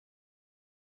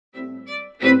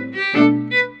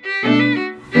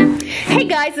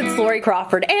guys, it's Lori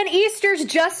Crawford, and Easter's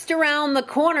just around the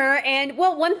corner. And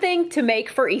well, one thing to make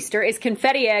for Easter is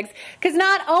confetti eggs, because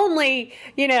not only,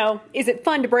 you know, is it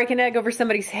fun to break an egg over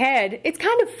somebody's head, it's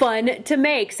kind of fun to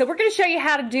make. So we're going to show you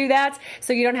how to do that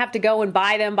so you don't have to go and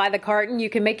buy them by the carton.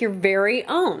 You can make your very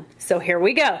own. So here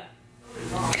we go.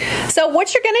 So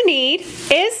what you're going to need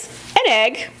is an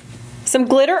egg, some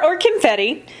glitter or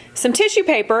confetti, some tissue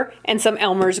paper, and some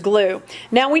Elmer's glue.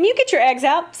 Now when you get your eggs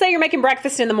out, say you're making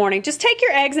breakfast in the morning, just take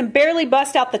your eggs and barely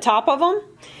bust out the top of them,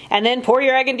 and then pour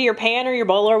your egg into your pan or your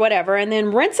bowl or whatever, and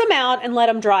then rinse them out and let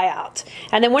them dry out.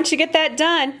 And then once you get that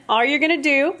done, all you're going to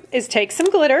do is take some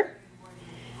glitter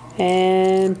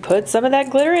and put some of that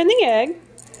glitter in the egg.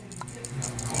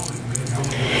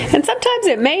 And sometimes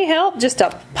it may help just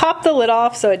to pop the lid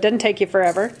off so it doesn't take you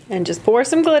forever, and just pour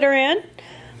some glitter in.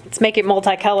 Let's make it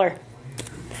multicolor.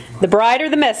 The brighter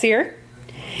the messier.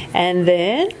 And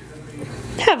then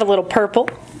have a little purple.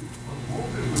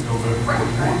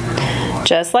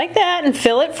 Just like that, and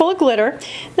fill it full of glitter.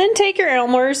 Then take your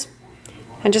Elmer's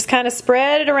and just kind of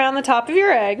spread it around the top of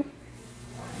your egg.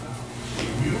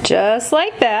 Just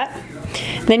like that.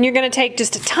 Then you're going to take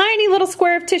just a tiny little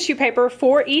square of tissue paper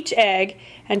for each egg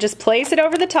and just place it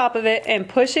over the top of it and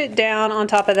push it down on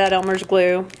top of that Elmer's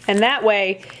glue. And that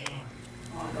way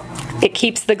it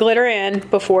keeps the glitter in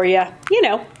before you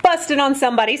know, bust it on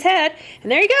somebody's head.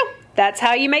 And there you go. That's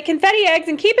how you make confetti eggs.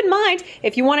 And keep in mind,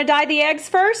 if you want to dye the eggs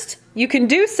first, you can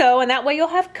do so, and that way you'll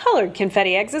have colored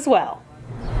confetti eggs as well.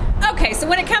 Okay, so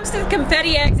when it comes to the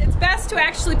confetti eggs, it's best to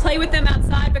actually play with them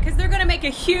outside because they're going to make a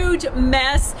huge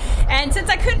mess. And since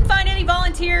I couldn't find any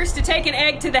volunteers to take an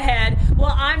egg to the head,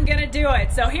 well, I'm going to do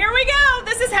it. So here we go.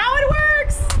 This is how it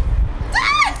works.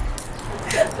 Ah!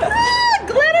 Ah,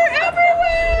 glitter everywhere!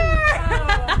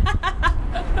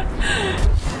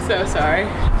 So sorry.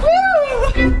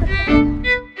 Woo!